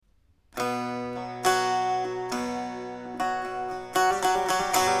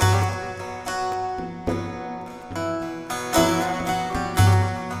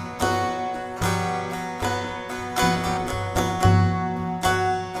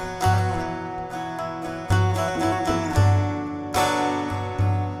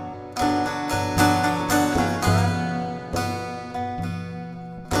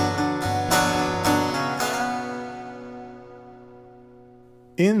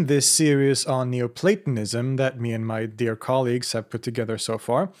In this series on Neoplatonism that me and my dear colleagues have put together so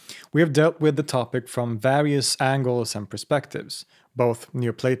far, we have dealt with the topic from various angles and perspectives, both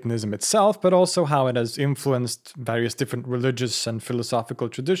Neoplatonism itself, but also how it has influenced various different religious and philosophical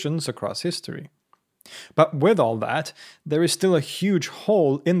traditions across history. But with all that, there is still a huge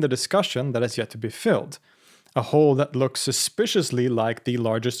hole in the discussion that has yet to be filled, a hole that looks suspiciously like the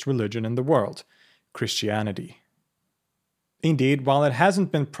largest religion in the world, Christianity. Indeed, while it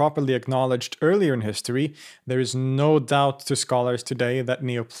hasn't been properly acknowledged earlier in history, there is no doubt to scholars today that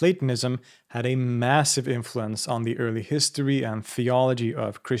Neoplatonism had a massive influence on the early history and theology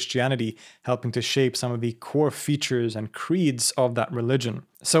of Christianity, helping to shape some of the core features and creeds of that religion.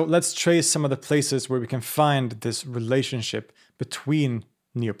 So let's trace some of the places where we can find this relationship between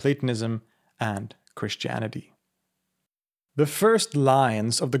Neoplatonism and Christianity. The first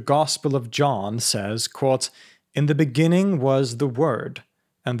lines of the Gospel of John says, quote, "In the beginning was the Word,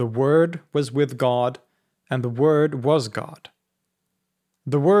 and the Word was with God, and the Word was God."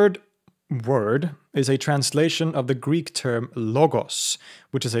 The word "word" is a translation of the Greek term logos,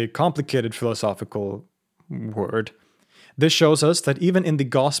 which is a complicated philosophical word. This shows us that even in the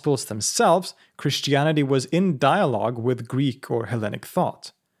Gospels themselves, Christianity was in dialogue with Greek or Hellenic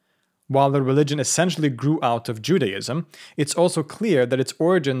thought. While the religion essentially grew out of Judaism, it's also clear that its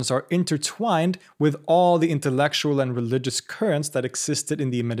origins are intertwined with all the intellectual and religious currents that existed in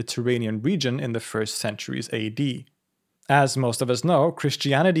the Mediterranean region in the first centuries AD. As most of us know,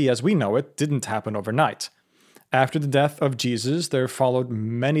 Christianity as we know it didn't happen overnight. After the death of Jesus, there followed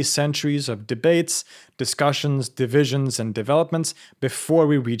many centuries of debates, discussions, divisions, and developments before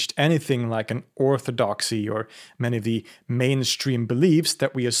we reached anything like an orthodoxy or many of the mainstream beliefs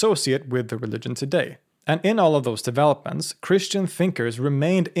that we associate with the religion today. And in all of those developments, Christian thinkers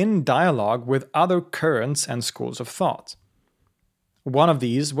remained in dialogue with other currents and schools of thought. One of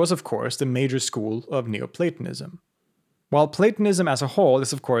these was, of course, the major school of Neoplatonism. While Platonism as a whole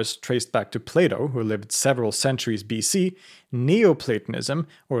is of course traced back to Plato, who lived several centuries BC, Neoplatonism,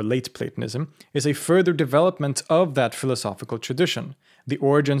 or late Platonism, is a further development of that philosophical tradition, the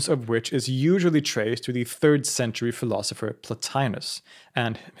origins of which is usually traced to the 3rd century philosopher Plotinus,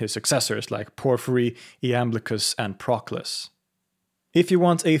 and his successors like Porphyry, Iamblichus, and Proclus. If you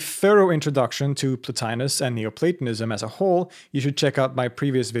want a thorough introduction to Plotinus and Neoplatonism as a whole, you should check out my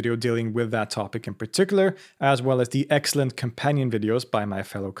previous video dealing with that topic in particular, as well as the excellent companion videos by my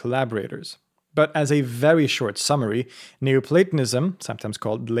fellow collaborators. But as a very short summary, Neoplatonism, sometimes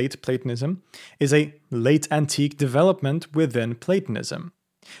called late Platonism, is a late antique development within Platonism,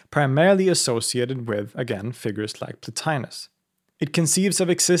 primarily associated with, again, figures like Plotinus. It conceives of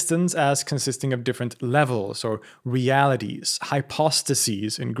existence as consisting of different levels or realities,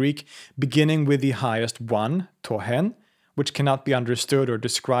 hypostases in Greek, beginning with the highest one, tohen, which cannot be understood or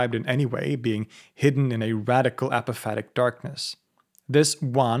described in any way, being hidden in a radical apophatic darkness. This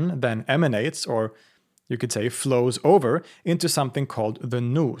one then emanates, or you could say flows over, into something called the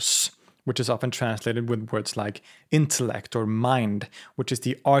nous, which is often translated with words like intellect or mind, which is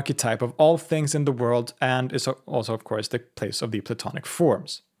the archetype of all things in the world and is also, of course, the place of the Platonic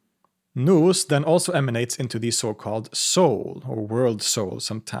forms. Nous then also emanates into the so-called soul, or world soul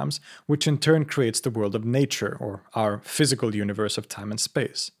sometimes, which in turn creates the world of nature, or our physical universe of time and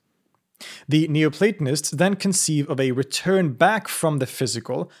space. The Neoplatonists then conceive of a return back from the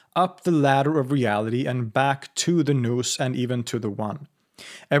physical, up the ladder of reality and back to the nous and even to the one.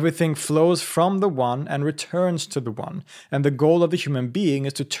 Everything flows from the one and returns to the one, and the goal of the human being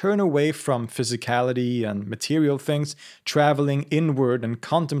is to turn away from physicality and material things, traveling inward and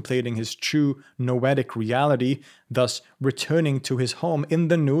contemplating his true noetic reality, thus returning to his home in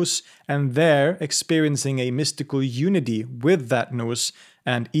the nous, and there experiencing a mystical unity with that nous,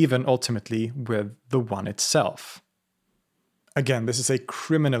 and even ultimately with the one itself. Again, this is a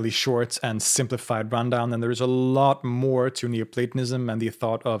criminally short and simplified rundown, and there is a lot more to Neoplatonism and the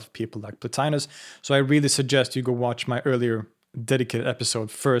thought of people like Plotinus, so I really suggest you go watch my earlier dedicated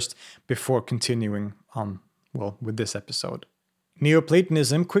episode first before continuing on, with this episode.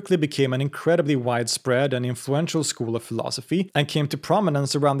 Neoplatonism quickly became an incredibly widespread and influential school of philosophy and came to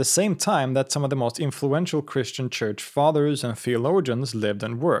prominence around the same time that some of the most influential Christian church fathers and theologians lived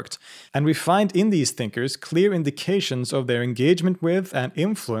and worked. And we find in these thinkers clear indications of their engagement with and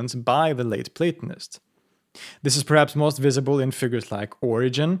influence by the late Platonists. This is perhaps most visible in figures like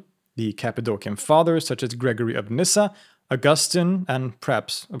Origen, the Cappadocian fathers such as Gregory of Nyssa, Augustine, and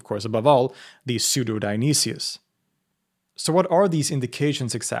perhaps, of course above all, the Pseudo-Dionysius. So what are these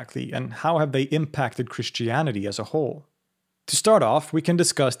indications exactly, and how have they impacted Christianity as a whole? To start off, we can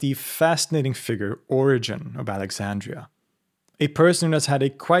discuss the fascinating figure Origen of Alexandria. a person who has had a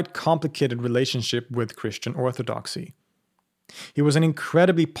quite complicated relationship with Christian orthodoxy. He was an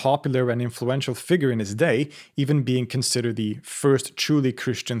incredibly popular and influential figure in his day, even being considered the first truly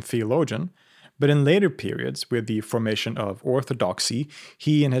Christian theologian. But in later periods, with the formation of orthodoxy,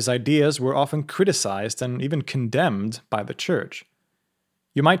 he and his ideas were often criticized and even condemned by the church.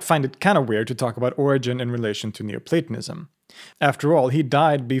 You might find it kind of weird to talk about Origen in relation to Neoplatonism. After all, he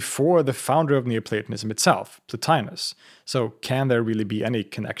died before the founder of Neoplatonism itself, Plotinus, so can there really be any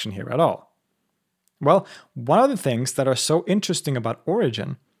connection here at all? Well, one of the things that are so interesting about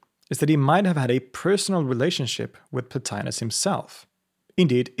Origen is that he might have had a personal relationship with Plotinus himself.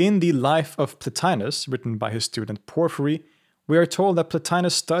 Indeed, in the Life of Plotinus, written by his student Porphyry, we are told that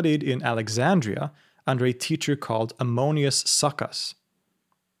Plotinus studied in Alexandria under a teacher called Ammonius Saccas.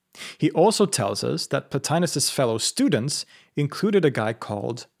 He also tells us that Plotinus' fellow students included a guy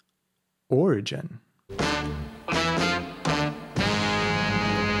called Origen.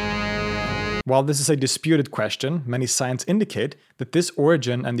 While this is a disputed question, many signs indicate that this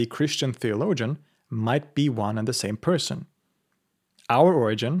Origen and the Christian theologian might be one and the same person. Our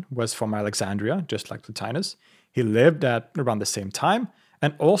Origen was from Alexandria, just like Plotinus. He lived at around the same time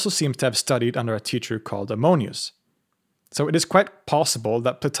and also seems to have studied under a teacher called Ammonius. So it is quite possible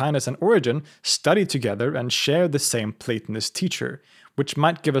that Plotinus and Origen studied together and shared the same Platonist teacher, which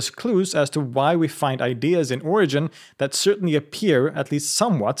might give us clues as to why we find ideas in Origen that certainly appear at least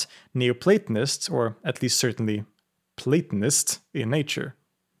somewhat Neoplatonist, or at least certainly Platonist in nature.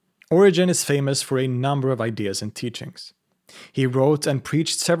 Origen is famous for a number of ideas and teachings. He wrote and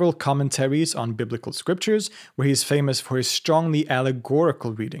preached several commentaries on biblical scriptures, where he is famous for his strongly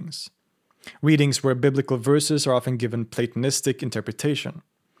allegorical readings. Readings where biblical verses are often given Platonistic interpretation.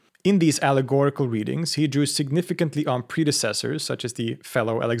 In these allegorical readings, he drew significantly on predecessors such as the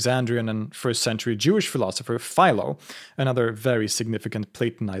fellow Alexandrian and first century Jewish philosopher Philo, another very significant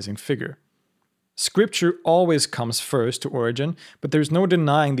Platonizing figure. Scripture always comes first to Origen, but there's no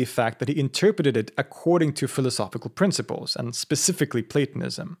denying the fact that he interpreted it according to philosophical principles, and specifically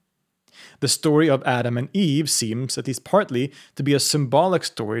Platonism. The story of Adam and Eve seems, at least partly, to be a symbolic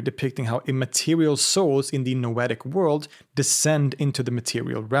story depicting how immaterial souls in the noetic world descend into the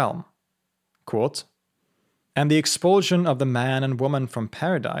material realm. Quote, "And the expulsion of the man and woman from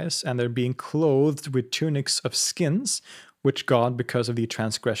paradise, and their being clothed with tunics of skins, which God, because of the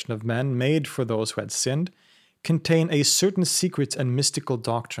transgression of men, made for those who had sinned, contain a certain secret and mystical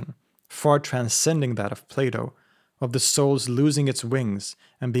doctrine, far transcending that of Plato, of the soul's losing its wings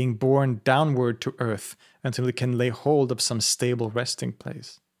and being borne downward to earth until it can lay hold of some stable resting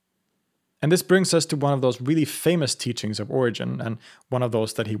place." And this brings us to one of those really famous teachings of Origen, and one of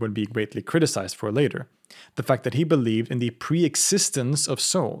those that he would be greatly criticized for later, the fact that he believed in the pre-existence of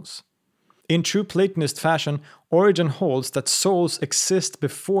souls. In true Platonist fashion, Origen holds that souls exist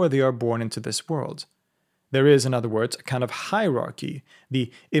before they are born into this world. There is, in other words, a kind of hierarchy, the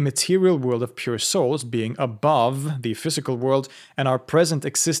immaterial world of pure souls being above the physical world, and our present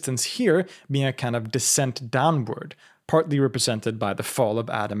existence here being a kind of descent downward, partly represented by the fall of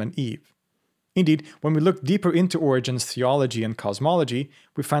Adam and Eve. Indeed, when we look deeper into Origen's theology and cosmology,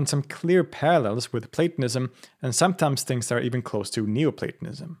 we find some clear parallels with Platonism, and sometimes things that are even close to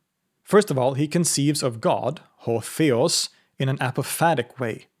Neoplatonism. First of all, he conceives of God, ho theos, in an apophatic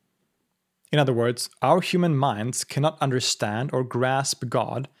way. In other words, our human minds cannot understand or grasp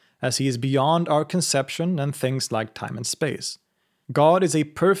God, as he is beyond our conception and things like time and space. God is a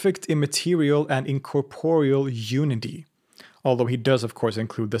perfect immaterial and incorporeal unity, although he does of course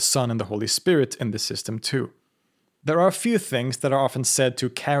include the Son and the Holy Spirit in this system too. There are a few things that are often said to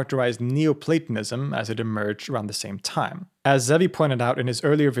characterize Neoplatonism as it emerged around the same time. As Zevi pointed out in his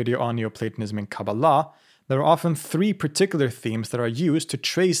earlier video on Neoplatonism in Kabbalah, there are often three particular themes that are used to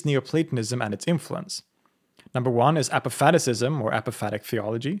trace Neoplatonism and its influence. Number one is apophaticism, or apophatic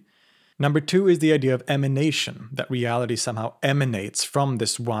theology. Number two is the idea of emanation, that reality somehow emanates from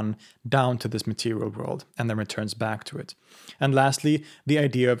this one down to this material world, and then returns back to it. And lastly, the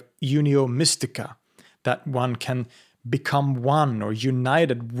idea of unio mystica, that one can become one or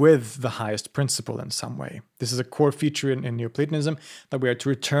united with the highest principle in some way. This is a core feature in Neoplatonism, that we are to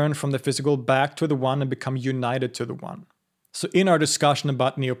return from the physical back to the one and become united to the one. So in our discussion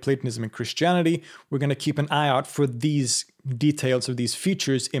about Neoplatonism and Christianity, we're going to keep an eye out for these details of these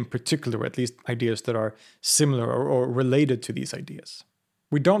features in particular, or at least ideas that are similar or related to these ideas.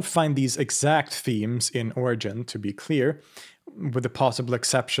 We don't find these exact themes in Origen, to be clear, with the possible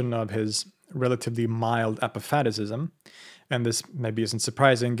exception of his relatively mild apophaticism, and this maybe isn't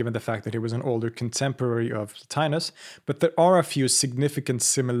surprising given the fact that he was an older contemporary of Plotinus, but there are a few significant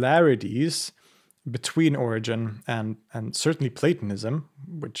similarities between Origen and certainly Platonism,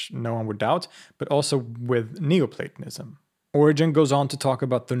 which no one would doubt, but also with Neoplatonism. Origen goes on to talk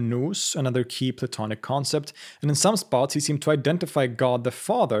about the nous, another key Platonic concept, and in some spots he seemed to identify God the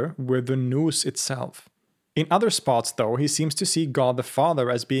Father with the nous itself. In other spots, though, he seems to see God the Father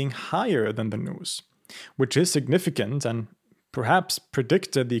as being higher than the nous, which is significant and perhaps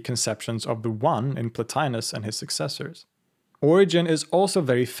predicted the conceptions of the One in Plotinus and his successors. Origen is also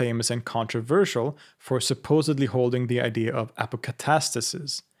very famous and controversial for supposedly holding the idea of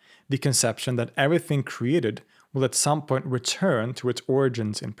apokatastasis, the conception that everything created will at some point return to its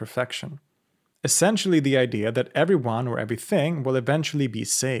origins in perfection. Essentially, the idea that everyone or everything will eventually be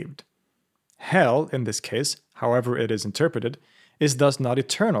saved. Hell, in this case, however it is interpreted, is thus not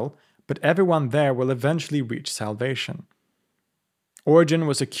eternal, but everyone there will eventually reach salvation. Origen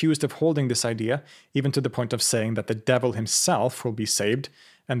was accused of holding this idea, even to the point of saying that the devil himself will be saved,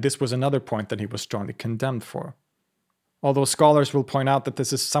 and this was another point that he was strongly condemned for. Although scholars will point out that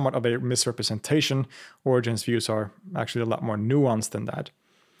this is somewhat of a misrepresentation, Origen's views are actually a lot more nuanced than that.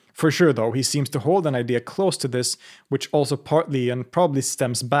 For sure, though, he seems to hold an idea close to this, which also partly and probably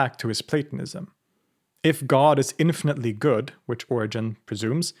stems back to his Platonism. If God is infinitely good, which Origen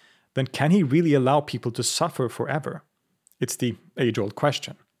presumes, then can he really allow people to suffer forever? It's the age-old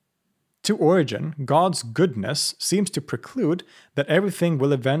question. To Origen, God's goodness seems to preclude that everything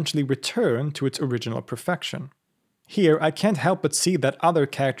will eventually return to its original perfection. Here, I can't help but see that other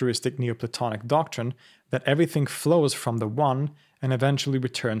characteristic Neoplatonic doctrine, that everything flows from the One and eventually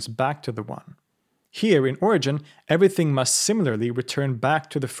returns back to the One. Here, in Origen, everything must similarly return back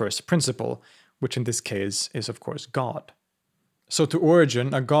to the first principle, which in this case is, of course, God. So to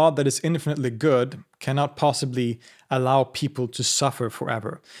Origen, a God that is infinitely good cannot possibly allow people to suffer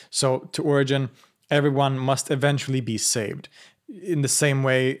forever. So to Origen, everyone must eventually be saved. In the same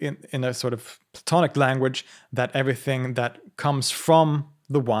way, in a sort of Platonic language, that everything that comes from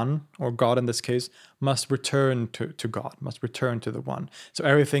the One, or God in this case, must return to God, must return to the One. So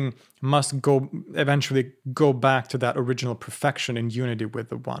everything must eventually go back to that original perfection in unity with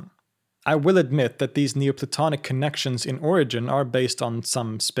the One. I will admit that these Neoplatonic connections in Origen are based on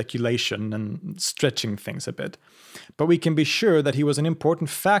some speculation and stretching things a bit, but we can be sure that he was an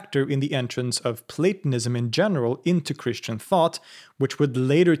important factor in the entrance of Platonism in general into Christian thought, which would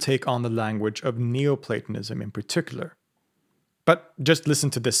later take on the language of Neoplatonism in particular. But just listen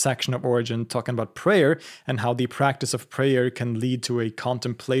to this section of Origen talking about prayer and how the practice of prayer can lead to a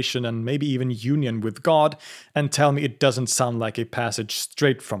contemplation and maybe even union with God, and tell me it doesn't sound like a passage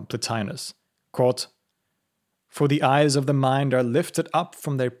straight from Plotinus. Quote, "For the eyes of the mind are lifted up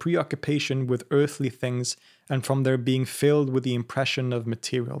from their preoccupation with earthly things and from their being filled with the impression of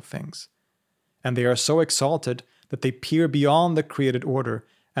material things. And they are so exalted that they peer beyond the created order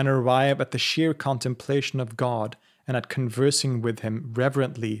and arrive at the sheer contemplation of God and at conversing with him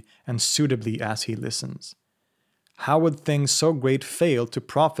reverently and suitably as he listens. How would things so great fail to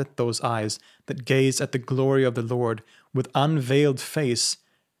profit those eyes that gaze at the glory of the Lord with unveiled face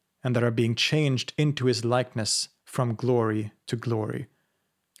and that are being changed into his likeness from glory to glory?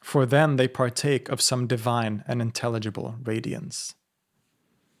 For then they partake of some divine and intelligible radiance."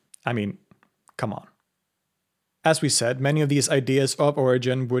 I mean, come on. As we said, many of these ideas of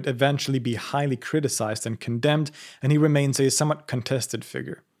Origen would eventually be highly criticized and condemned, and he remains a somewhat contested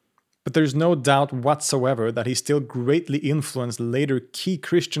figure. But there's no doubt whatsoever that he still greatly influenced later key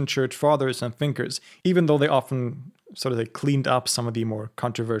Christian church fathers and thinkers, even though they often cleaned up some of the more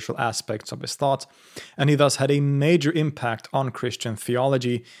controversial aspects of his thought, and he thus had a major impact on Christian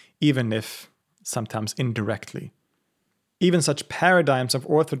theology, even if sometimes indirectly. Even such paradigms of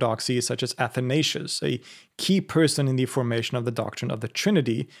orthodoxy such as Athanasius, a key person in the formation of the doctrine of the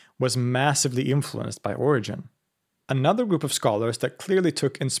Trinity, was massively influenced by Origen. Another group of scholars that clearly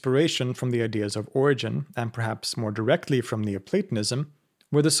took inspiration from the ideas of Origen, and perhaps more directly from Neoplatonism,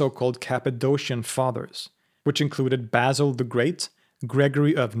 were the so-called Cappadocian Fathers, which included Basil the Great,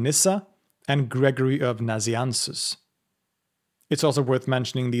 Gregory of Nyssa, and Gregory of Nazianzus. It's also worth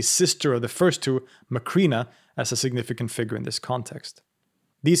mentioning the sister of the first two, Macrina, as a significant figure in this context.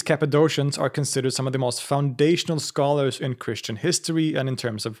 These Cappadocians are considered some of the most foundational scholars in Christian history and in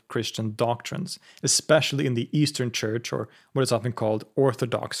terms of Christian doctrines, especially in the Eastern Church, or what is often called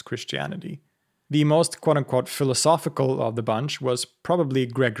Orthodox Christianity. The most quote-unquote philosophical of the bunch was probably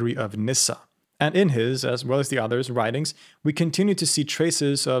Gregory of Nyssa. And in his, as well as the others' writings, we continue to see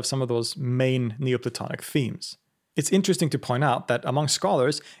traces of some of those main Neoplatonic themes. It's interesting to point out that among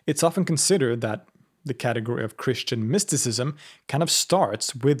scholars, it's often considered that the category of Christian mysticism kind of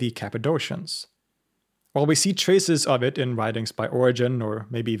starts with the Cappadocians. While we see traces of it in writings by Origen or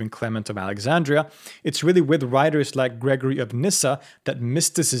maybe even Clement of Alexandria, it's really with writers like Gregory of Nyssa that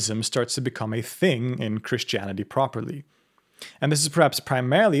mysticism starts to become a thing in Christianity properly. And this is perhaps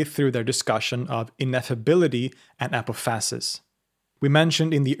primarily through their discussion of ineffability and apophasis. We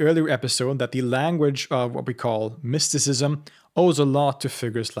mentioned in the earlier episode that the language of what we call mysticism owes a lot to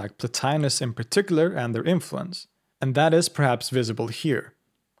figures like Plotinus in particular and their influence. And that is perhaps visible here.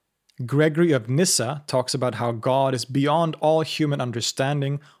 Gregory of Nyssa talks about how God is beyond all human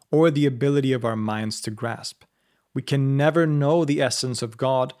understanding or the ability of our minds to grasp. We can never know the essence of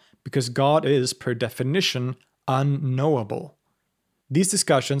God because God is, per definition, unknowable. These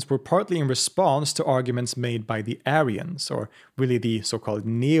discussions were partly in response to arguments made by the Arians, or really the so-called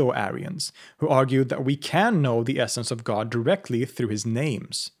Neo-Arians, who argued that we can know the essence of God directly through his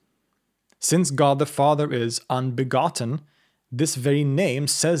names. Since God the Father is unbegotten, this very name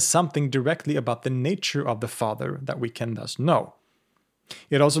says something directly about the nature of the Father that we can thus know.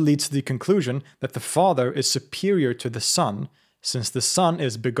 It also leads to the conclusion that the Father is superior to the Son, since the Son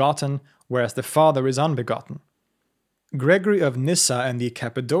is begotten, whereas the Father is unbegotten. Gregory of Nyssa and the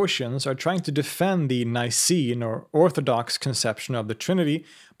Cappadocians are trying to defend the Nicene or Orthodox conception of the Trinity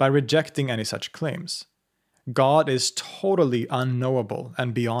by rejecting any such claims. God is totally unknowable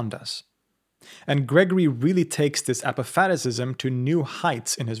and beyond us. And Gregory really takes this apophaticism to new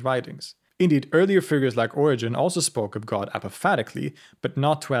heights in his writings. Indeed, earlier figures like Origen also spoke of God apophatically, but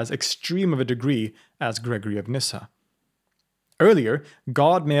not to as extreme of a degree as Gregory of Nyssa. Earlier,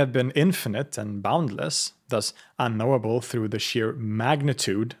 God may have been infinite and boundless, thus unknowable through the sheer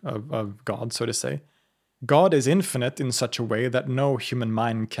magnitude of God, so to say. God is infinite in such a way that no human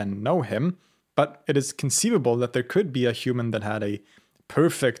mind can know him, but it is conceivable that there could be a human that had a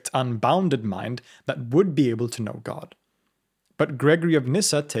perfect, unbounded mind that would be able to know God. But Gregory of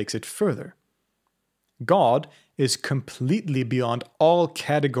Nyssa takes it further. God is completely beyond all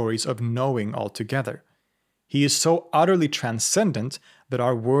categories of knowing altogether. He is so utterly transcendent that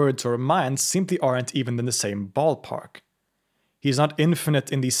our words or minds simply aren't even in the same ballpark. He is not infinite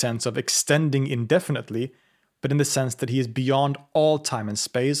in the sense of extending indefinitely, but in the sense that he is beyond all time and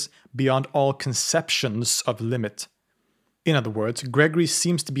space, beyond all conceptions of limit. In other words, Gregory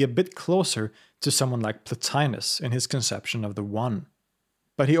seems to be a bit closer to someone like Plotinus in his conception of the One.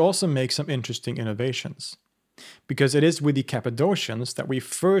 But he also makes some interesting innovations, because it is with the Cappadocians that we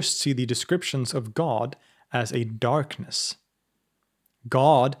first see the descriptions of God as a darkness.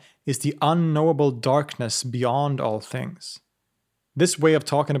 God is the unknowable darkness beyond all things. This way of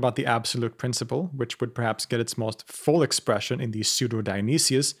talking about the absolute principle, which would perhaps get its most full expression in the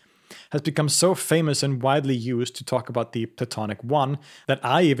Pseudo-Dionysius, has become so famous and widely used to talk about the Platonic One that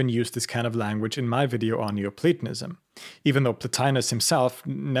I even use this kind of language in my video on Neoplatonism, even though Plotinus himself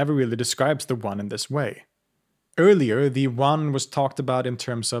never really describes the One in this way. Earlier, the One was talked about in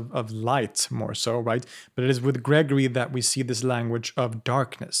terms of light, more so, right? But it is with Gregory that we see this language of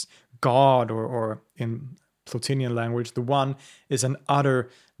darkness. God, or in Plotinian language, the One is an utter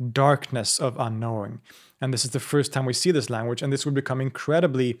darkness of unknowing. And this is the first time we see this language, and this would become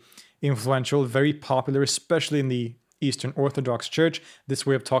incredibly influential, very popular, especially in the Eastern Orthodox Church. This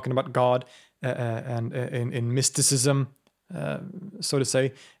way of talking about God and in mysticism, so to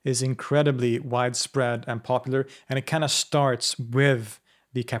say, is incredibly widespread and popular, and it kind of starts with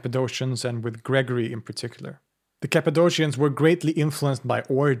the Cappadocians and with Gregory in particular. The Cappadocians were greatly influenced by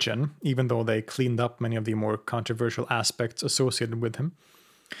Origen, even though they cleaned up many of the more controversial aspects associated with him.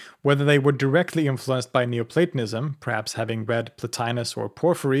 Whether they were directly influenced by Neoplatonism, perhaps having read Plotinus or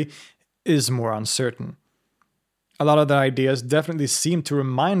Porphyry, is more uncertain. A lot of their ideas definitely seem to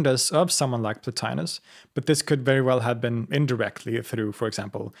remind us of someone like Plotinus, but this could very well have been indirectly through, for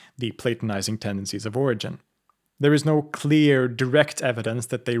example, the Platonizing tendencies of Origen. There is no clear, direct evidence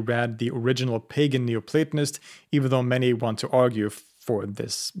that they read the original pagan Neoplatonist, even though many want to argue for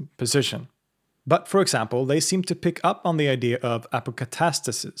this position. But, for example, they seem to pick up on the idea of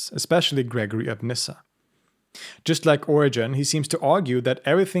apokatastasis, especially Gregory of Nyssa. Just like Origen, he seems to argue that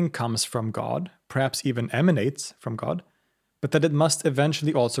everything comes from God, perhaps even emanates from God, but that it must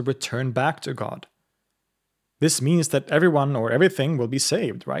eventually also return back to God. This means that everyone or everything will be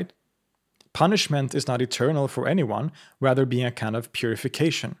saved, right? Punishment is not eternal for anyone, rather being a kind of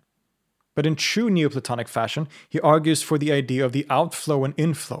purification. But in true Neoplatonic fashion, he argues for the idea of the outflow and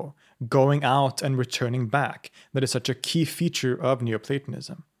inflow, going out and returning back, that is such a key feature of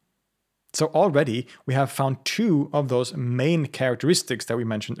Neoplatonism. So already we have found two of those main characteristics that we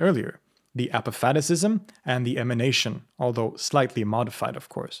mentioned earlier, the apophaticism and the emanation, although slightly modified, of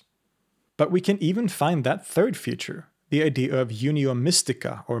course. But we can even find that third feature, the idea of unio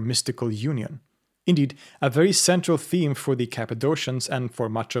mystica, or mystical union. Indeed, a very central theme for the Cappadocians and for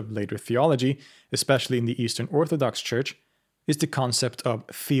much of later theology, especially in the Eastern Orthodox Church, is the concept of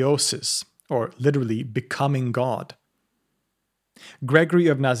theosis, or literally becoming God. Gregory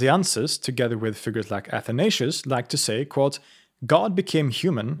of Nazianzus, together with figures like Athanasius, like to say, quote, God became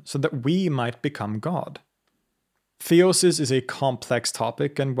human so that we might become God. Theosis is a complex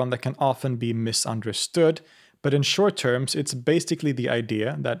topic and one that can often be misunderstood, but in short terms, it's basically the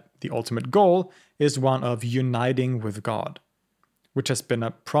idea that the ultimate goal is one of uniting with God, which has been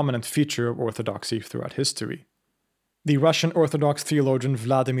a prominent feature of Orthodoxy throughout history. The Russian Orthodox theologian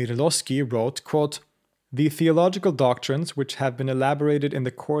Vladimir Losky wrote, quote, the theological doctrines which have been elaborated in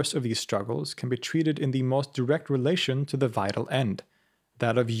the course of these struggles can be treated in the most direct relation to the vital end,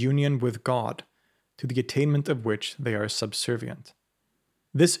 that of union with God, to the attainment of which they are subservient.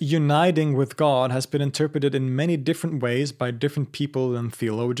 This uniting with God has been interpreted in many different ways by different people and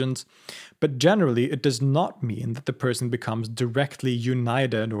theologians, but generally it does not mean that the person becomes directly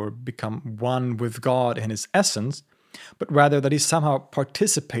united or become one with God in his essence, but rather that he somehow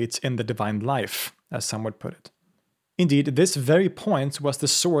participates in the divine life, as some would put it. Indeed, this very point was the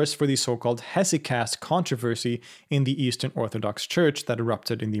source for the so-called hesychast controversy in the Eastern Orthodox Church that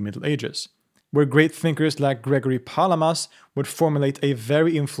erupted in the Middle Ages, where great thinkers like Gregory Palamas would formulate a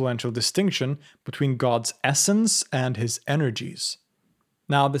very influential distinction between God's essence and his energies.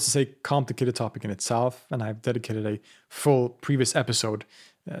 Now, this is a complicated topic in itself, and I've dedicated a full previous episode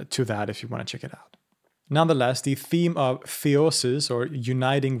to that if you want to check it out. Nonetheless, the theme of theosis, or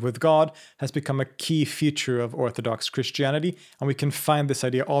uniting with God, has become a key feature of Orthodox Christianity, and we can find this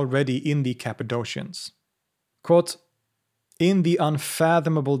idea already in the Cappadocians. Quote, in the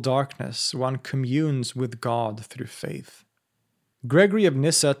unfathomable darkness, one communes with God through faith. Gregory of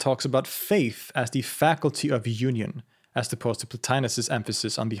Nyssa talks about faith as the faculty of union, as opposed to Plotinus'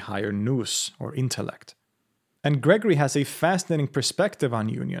 emphasis on the higher nous, or intellect. And Gregory has a fascinating perspective on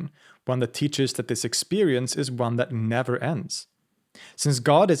union, one that teaches that this experience is one that never ends. Since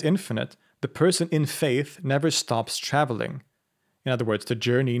God is infinite, the person in faith never stops traveling. In other words, the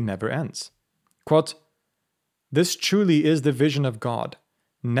journey never ends. Quote, this truly is the vision of God,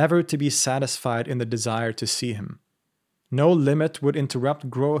 never to be satisfied in the desire to see him. No limit would interrupt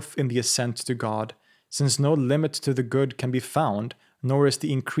growth in the ascent to God, since no limit to the good can be found, nor is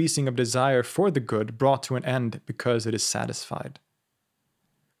the increasing of desire for the good brought to an end because it is satisfied.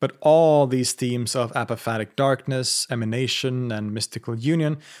 But all these themes of apophatic darkness, emanation, and mystical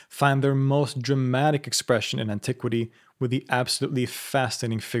union find their most dramatic expression in antiquity with the absolutely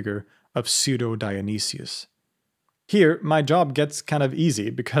fascinating figure of Pseudo-Dionysius. Here, my job gets kind of easy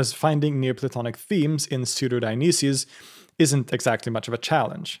because finding Neoplatonic themes in Pseudo-Dionysius isn't exactly much of a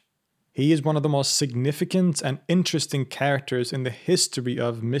challenge. He is one of the most significant and interesting characters in the history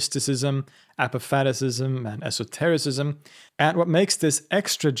of mysticism, apophaticism, and esotericism, and what makes this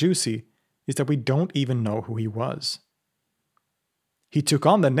extra juicy is that we don't even know who he was. He took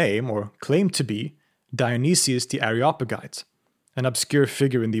on the name, or claimed to be, Dionysius the Areopagite, an obscure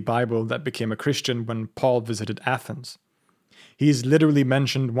figure in the Bible that became a Christian when Paul visited Athens. He is literally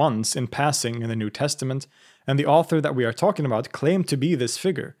mentioned once in passing in the New Testament, and the author that we are talking about claimed to be this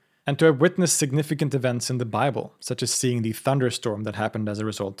figure, and to have witnessed significant events in the Bible, such as seeing the thunderstorm that happened as a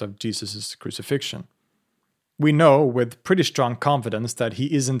result of Jesus' crucifixion. We know with pretty strong confidence that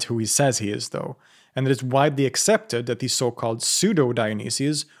he isn't who he says he is, though, and it is widely accepted that the so-called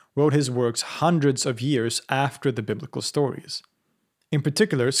Pseudo-Dionysius wrote his works hundreds of years after the biblical stories. In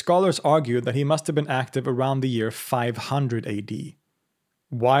particular, scholars argue that he must have been active around the year 500 AD.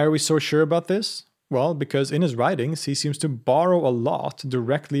 Why are we so sure about this? Well, because in his writings, he seems to borrow a lot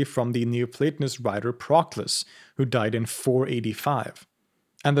directly from the Neoplatonist writer Proclus, who died in 485.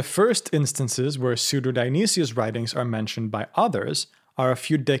 And the first instances where Pseudo-Dionysius writings are mentioned by others are a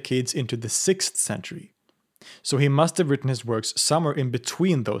few decades into the 6th century. So he must have written his works somewhere in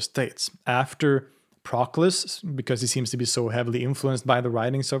between those dates, after Proclus, because he seems to be so heavily influenced by the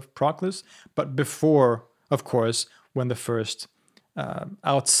writings of Proclus, but before, of course, when the first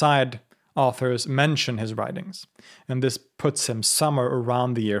outside authors mention his writings, and this puts him somewhere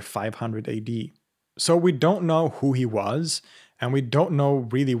around the year 500 AD. So we don't know who he was, and we don't know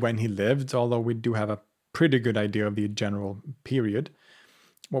really when he lived, although we do have a pretty good idea of the general period.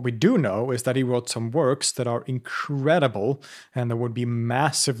 What we do know is that he wrote some works that are incredible and that would be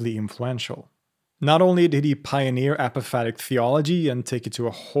massively influential. Not only did he pioneer apophatic theology and take it to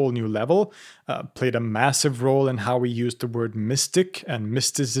a whole new level, played a massive role in how we use the word mystic and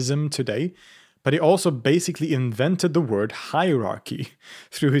mysticism today, but he also basically invented the word hierarchy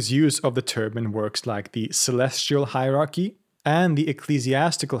through his use of the term in works like the celestial hierarchy and the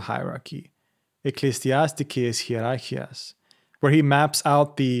ecclesiastical hierarchy, Ecclesiastices Hierarchias, where he maps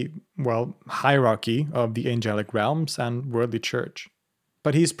out the, hierarchy of the angelic realms and worldly church.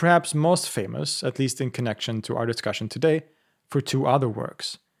 But he's perhaps most famous, at least in connection to our discussion today, for two other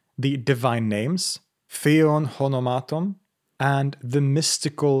works: the Divine Names, Theon Honomaton, and the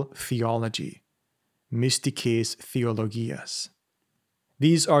Mystical Theology, Mystices Theologias.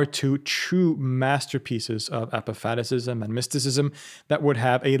 These are two true masterpieces of apophaticism and mysticism that would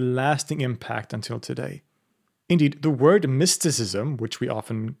have a lasting impact until today. Indeed, the word mysticism, which we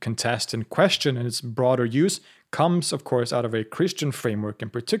often contest and question in its broader use, comes, of course, out of a Christian framework in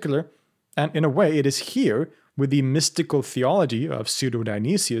particular, and in a way it is here, with the mystical theology of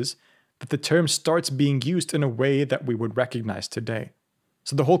Pseudo-Dionysius, that the term starts being used in a way that we would recognize today.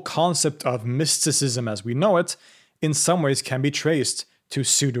 So the whole concept of mysticism as we know it, in some ways can be traced to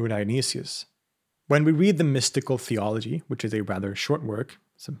Pseudo-Dionysius. When we read the Mystical Theology, which is a rather short work,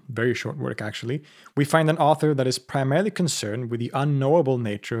 it's a very short work actually, we find an author that is primarily concerned with the unknowable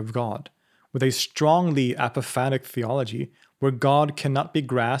nature of God, with a strongly apophatic theology where God cannot be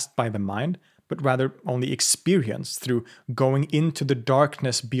grasped by the mind, but rather only experienced through going into the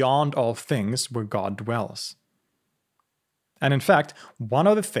darkness beyond all things where God dwells. And in fact, one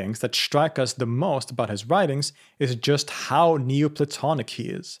of the things that strike us the most about his writings is just how Neoplatonic he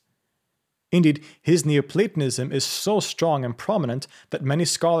is. Indeed, his Neoplatonism is so strong and prominent that many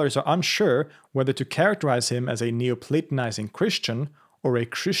scholars are unsure whether to characterize him as a Neoplatonizing Christian or a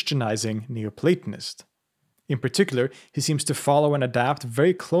Christianizing Neoplatonist. In particular, he seems to follow and adapt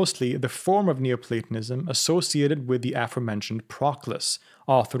very closely the form of Neoplatonism associated with the aforementioned Proclus,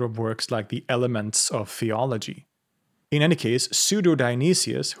 author of works like the Elements of Theology. In any case,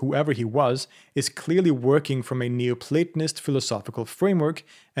 Pseudo-Dionysius, whoever he was, is clearly working from a Neoplatonist philosophical framework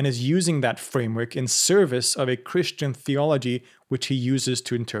and is using that framework in service of a Christian theology which he uses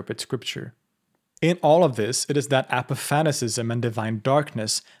to interpret Scripture. In all of this, it is that apophaticism and divine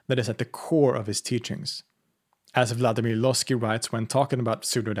darkness that is at the core of his teachings. As Vladimir Lossky writes when talking about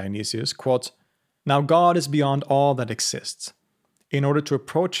Pseudo-Dionysius, quote, "Now God is beyond all that exists. In order to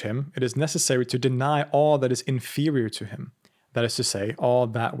approach him, it is necessary to deny all that is inferior to him, that is to say, all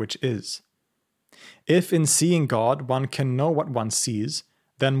that which is. If in seeing God one can know what one sees,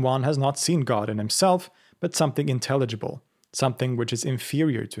 then one has not seen God in himself, but something intelligible, something which is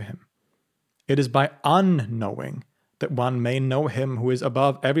inferior to him. It is by unknowing that one may know him who is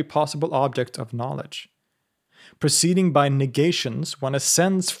above every possible object of knowledge. Proceeding by negations, one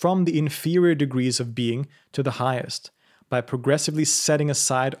ascends from the inferior degrees of being to the highest, by progressively setting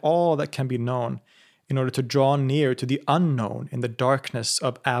aside all that can be known in order to draw near to the unknown in the darkness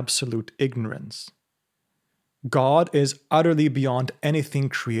of absolute ignorance. God is utterly beyond anything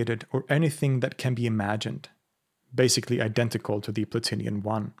created or anything that can be imagined," basically identical to the Platinian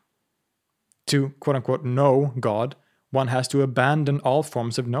one. To quote-unquote know God, one has to abandon all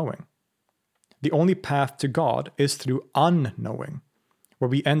forms of knowing. The only path to God is through unknowing, where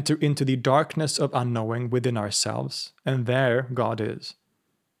we enter into the darkness of unknowing within ourselves, and there God is.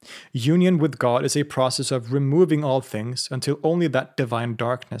 Union with God is a process of removing all things until only that divine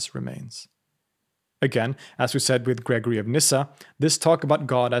darkness remains. Again, as we said with Gregory of Nyssa, this talk about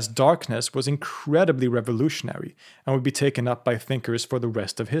God as darkness was incredibly revolutionary and would be taken up by thinkers for the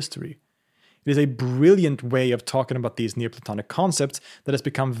rest of history. It is a brilliant way of talking about these Neoplatonic concepts that has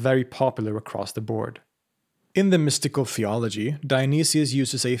become very popular across the board. In the Mystical Theology, Dionysius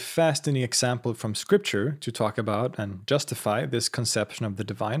uses a fascinating example from Scripture to talk about and justify this conception of the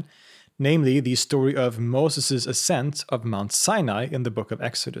divine, namely the story of Moses' ascent of Mount Sinai in the book of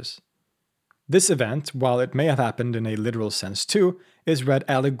Exodus. This event, while it may have happened in a literal sense too, is read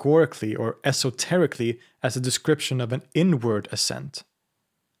allegorically or esoterically as a description of an inward ascent.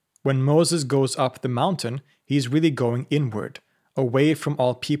 When Moses goes up the mountain, he is really going inward, away from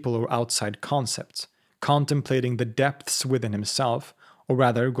all people or outside concepts, contemplating the depths within himself, or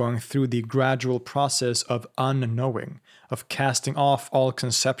rather going through the gradual process of unknowing, of casting off all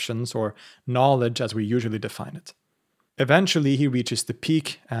conceptions or knowledge as we usually define it. Eventually he reaches the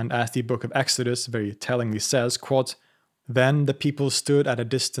peak, and as the book of Exodus very tellingly says, quote, "Then the people stood at a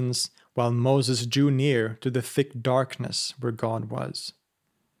distance, while Moses drew near to the thick darkness where God was."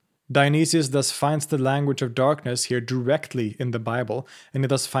 Dionysius thus finds the language of darkness here directly in the Bible, and he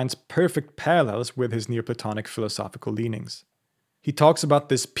thus finds perfect parallels with his Neoplatonic philosophical leanings. He talks about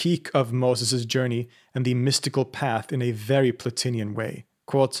this peak of Moses' journey and the mystical path in a very Platinian way.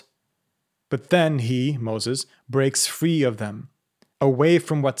 Quote, "But then he, Moses, breaks free of them, away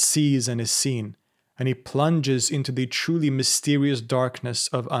from what sees and is seen, and he plunges into the truly mysterious darkness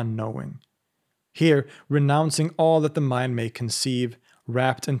of unknowing. Here, renouncing all that the mind may conceive,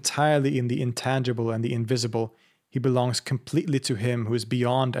 wrapped entirely in the intangible and the invisible, he belongs completely to him who is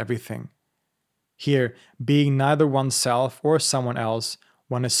beyond everything. Here, being neither oneself or someone else,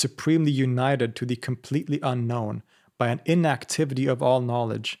 one is supremely united to the completely unknown by an inactivity of all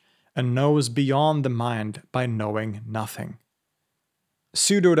knowledge, and knows beyond the mind by knowing nothing.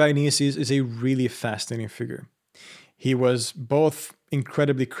 Pseudo-Dionysius is a really fascinating figure. He was both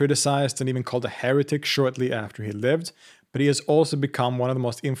incredibly criticized and even called a heretic shortly after he lived, but he has also become one of the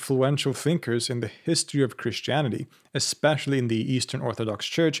most influential thinkers in the history of Christianity, especially in the Eastern Orthodox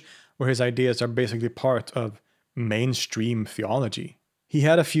Church, where his ideas are basically part of mainstream theology. He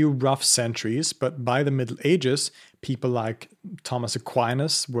had a few rough centuries, but by the Middle Ages, people like Thomas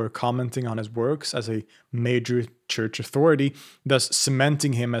Aquinas were commenting on his works as a major church authority, thus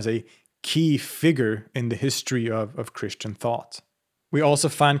cementing him as a key figure in the history of Christian thought. We also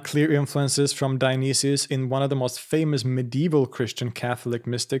find clear influences from Dionysius in one of the most famous medieval Christian Catholic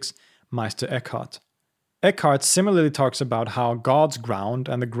mystics, Meister Eckhart. Eckhart similarly talks about how God's ground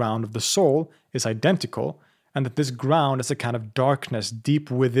and the ground of the soul is identical, and that this ground is a kind of darkness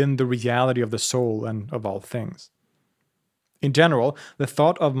deep within the reality of the soul and of all things. In general, the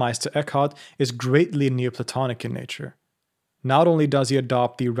thought of Meister Eckhart is greatly Neoplatonic in nature. Not only does he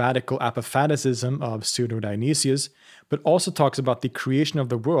adopt the radical apophaticism of Pseudo-Dionysius, but also talks about the creation of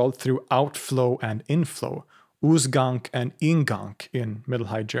the world through outflow and inflow, Ausgang and Ingang in Middle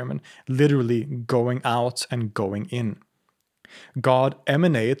High German, literally going out and going in. God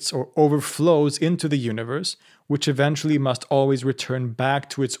emanates or overflows into the universe, which eventually must always return back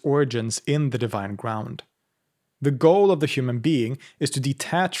to its origins in the divine ground. The goal of the human being is to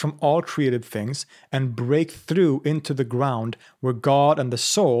detach from all created things and break through into the ground where God and the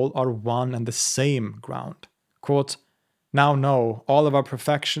soul are one and the same ground. Quote, "Now know, all of our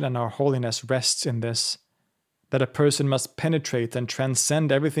perfection and our holiness rests in this, that a person must penetrate and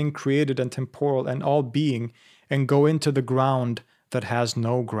transcend everything created and temporal and all being, and go into the ground that has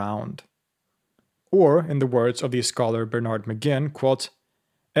no ground." Or, in the words of the scholar Bernard McGinn, quote,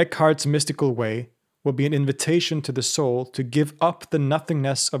 "Eckhart's mystical way will be an invitation to the soul to give up the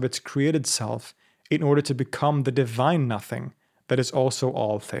nothingness of its created self in order to become the divine nothing that is also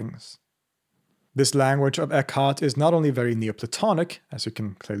all things." This language of Eckhart is not only very Neoplatonic, as you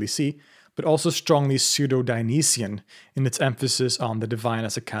can clearly see, but also strongly pseudo-Dionysian in its emphasis on the divine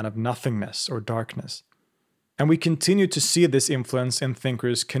as a kind of nothingness or darkness. And we continue to see this influence in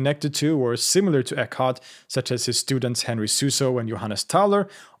thinkers connected to or similar to Eckhart, such as his students Henry Suso and Johannes Tauler,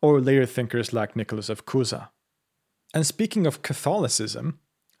 or later thinkers like Nicholas of Cusa. And speaking of Catholicism,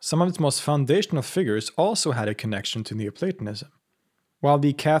 some of its most foundational figures also had a connection to Neoplatonism. While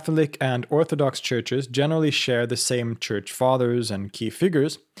the Catholic and Orthodox churches generally share the same church fathers and key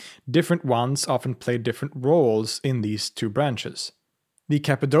figures, different ones often play different roles in these two branches. The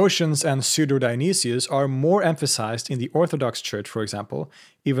Cappadocians and Pseudo-Dionysius are more emphasized in the Orthodox Church, for example,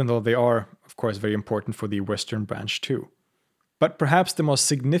 even though they are, of course, very important for the Western branch too. But perhaps the most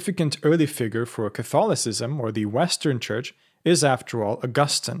significant early figure for Catholicism, or the Western Church, is, after all,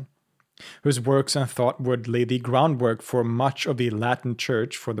 Augustine, whose works and thought would lay the groundwork for much of the Latin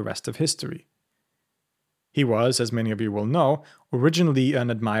Church for the rest of history. He was, as many of you will know, originally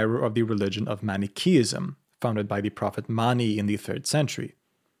an admirer of the religion of Manichaeism, founded by the prophet Mani in the 3rd century.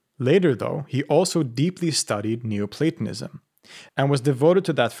 Later, though, he also deeply studied Neoplatonism, and was devoted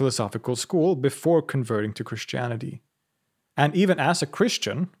to that philosophical school before converting to Christianity. And even as a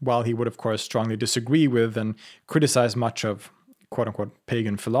Christian, while he would of course strongly disagree with and criticize much of quote-unquote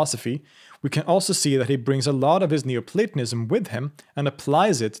pagan philosophy, we can also see that he brings a lot of his Neoplatonism with him and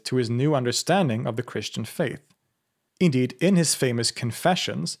applies it to his new understanding of the Christian faith. Indeed, in his famous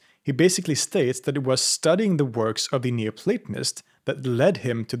Confessions, he basically states that it was studying the works of the Neoplatonist that led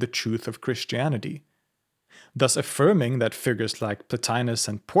him to the truth of Christianity, thus affirming that figures like Plotinus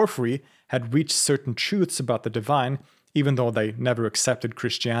and Porphyry had reached certain truths about the divine, even though they never accepted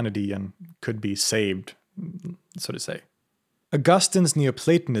Christianity and could be saved, so to say. Augustine's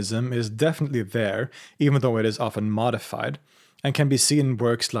Neoplatonism is definitely there, even though it is often modified, and can be seen in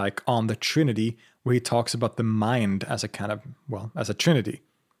works like On the Trinity, where he talks about the mind as a kind of, as a trinity.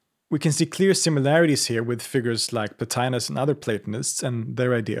 We can see clear similarities here with figures like Plotinus and other Platonists and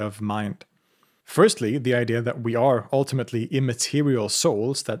their idea of mind. Firstly, the idea that we are ultimately immaterial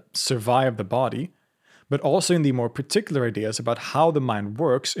souls that survive the body, but also in the more particular ideas about how the mind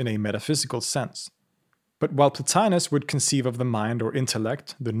works in a metaphysical sense. But while Plotinus would conceive of the mind or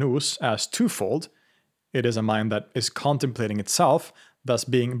intellect, the nous, as twofold, it is a mind that is contemplating itself, thus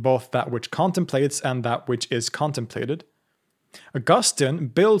being both that which contemplates and that which is contemplated, Augustine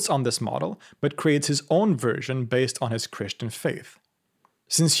builds on this model, but creates his own version based on his Christian faith.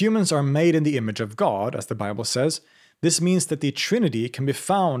 Since humans are made in the image of God, as the Bible says, this means that the Trinity can be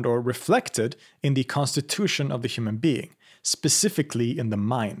found or reflected in the constitution of the human being, specifically in the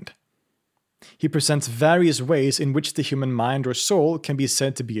mind. He presents various ways in which the human mind or soul can be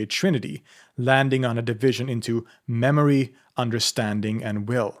said to be a trinity, landing on a division into memory, understanding, and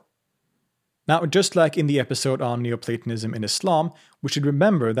will. Now, just like in the episode on Neoplatonism in Islam, we should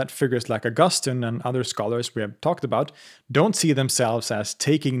remember that figures like Augustine and other scholars we have talked about don't see themselves as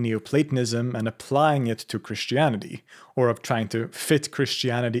taking Neoplatonism and applying it to Christianity, or of trying to fit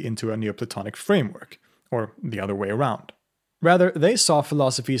Christianity into a Neoplatonic framework, or the other way around. Rather, they saw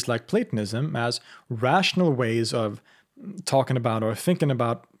philosophies like Platonism as rational ways of talking about or thinking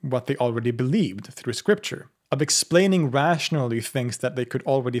about what they already believed through scripture, of explaining rationally things that they could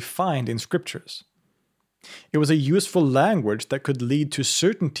already find in scriptures. It was a useful language that could lead to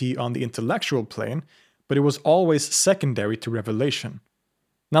certainty on the intellectual plane, but it was always secondary to revelation.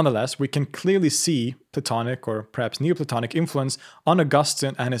 Nonetheless, we can clearly see Platonic or perhaps Neoplatonic influence on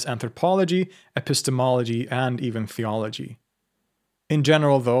Augustine and his anthropology, epistemology, and even theology. In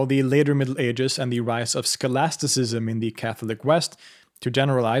general, though, the later Middle Ages and the rise of scholasticism in the Catholic West, to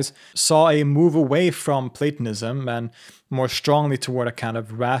generalize, saw a move away from Platonism and more strongly toward a kind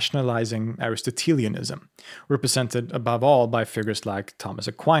of rationalizing Aristotelianism, represented above all by figures like Thomas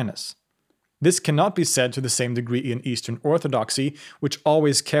Aquinas. This cannot be said to the same degree in Eastern Orthodoxy, which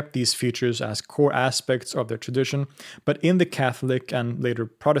always kept these features as core aspects of their tradition, but in the Catholic and later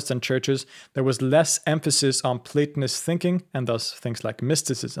Protestant churches, there was less emphasis on Platonist thinking and thus things like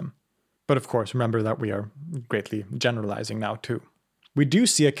mysticism. But of course, remember that we are greatly generalizing now too. We do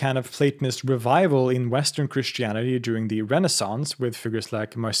see a kind of Platonist revival in Western Christianity during the Renaissance with figures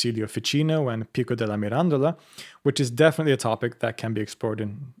like Marsilio Ficino and Pico della Mirandola, which is definitely a topic that can be explored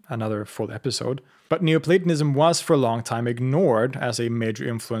in another full episode. But Neoplatonism was for a long time ignored as a major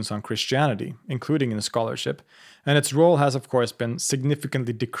influence on Christianity, including in scholarship, and its role has of course been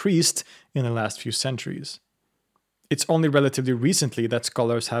significantly decreased in the last few centuries. It's only relatively recently that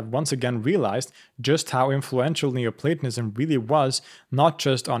scholars have once again realized just how influential Neoplatonism really was, not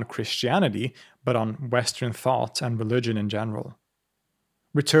just on Christianity, but on Western thought and religion in general.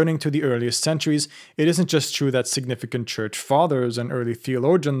 Returning to the earliest centuries, it isn't just true that significant church fathers and early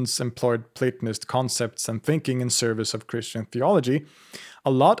theologians employed Platonist concepts and thinking in service of Christian theology.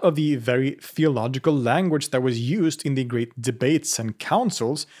 A lot of the very theological language that was used in the great debates and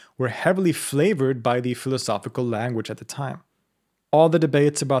councils were heavily flavored by the philosophical language at the time. All the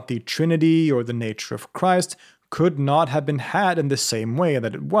debates about the Trinity or the nature of Christ could not have been had in the same way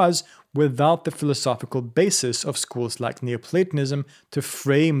that it was without the philosophical basis of schools like Neoplatonism to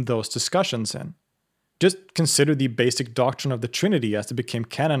frame those discussions in. Just consider the basic doctrine of the Trinity as it became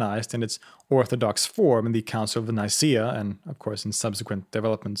canonized in its orthodox form in the Council of Nicaea and, of course, in subsequent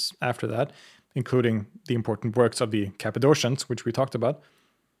developments after that, including the important works of the Cappadocians, which we talked about.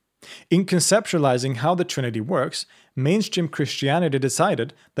 In conceptualizing how the Trinity works, mainstream Christianity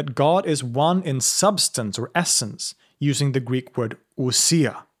decided that God is one in substance or essence, using the Greek word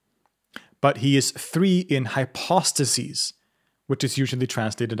ousia. But he is three in hypostases, which is usually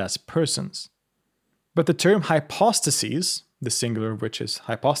translated as persons. But the term hypostases, the singular of which is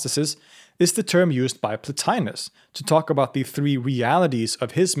hypostasis, is the term used by Plotinus to talk about the three realities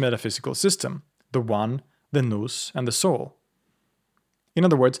of his metaphysical system, the one, the nous, and the soul. In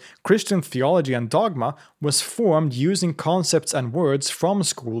other words, Christian theology and dogma was formed using concepts and words from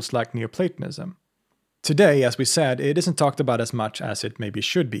schools like Neoplatonism. Today, as we said, it isn't talked about as much as it maybe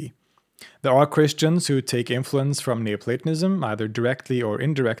should be. There are Christians who take influence from Neoplatonism, either directly or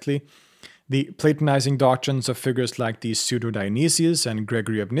indirectly. The Platonizing doctrines of figures like the Pseudo-Dionysius and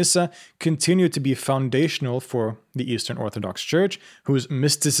Gregory of Nyssa continue to be foundational for the Eastern Orthodox Church, whose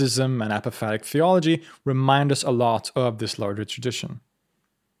mysticism and apophatic theology remind us a lot of this larger tradition.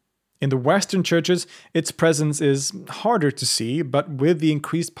 In the Western churches, its presence is harder to see, but with the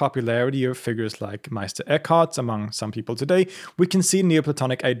increased popularity of figures like Meister Eckhart among some people today, we can see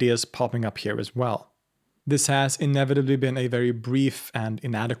Neoplatonic ideas popping up here as well. This has inevitably been a very brief and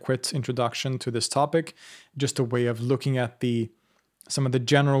inadequate introduction to this topic, just a way of looking at some of the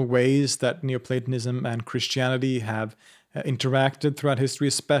general ways that Neoplatonism and Christianity have interacted throughout history,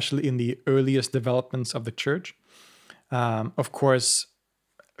 especially in the earliest developments of the church. Of course,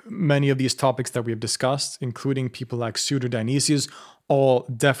 many of these topics that we have discussed, including people like Pseudo-Dionysius, all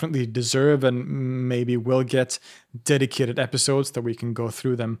definitely deserve and maybe will get dedicated episodes that we can go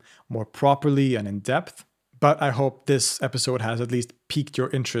through them more properly and in depth. But I hope this episode has at least piqued your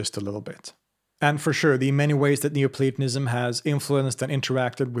interest a little bit. And for sure, the many ways that Neoplatonism has influenced and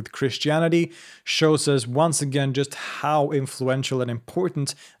interacted with Christianity shows us once again just how influential and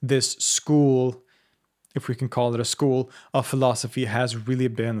important this school, if we can call it a school, of philosophy has really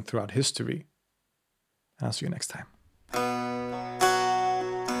been throughout history. I'll see you next time.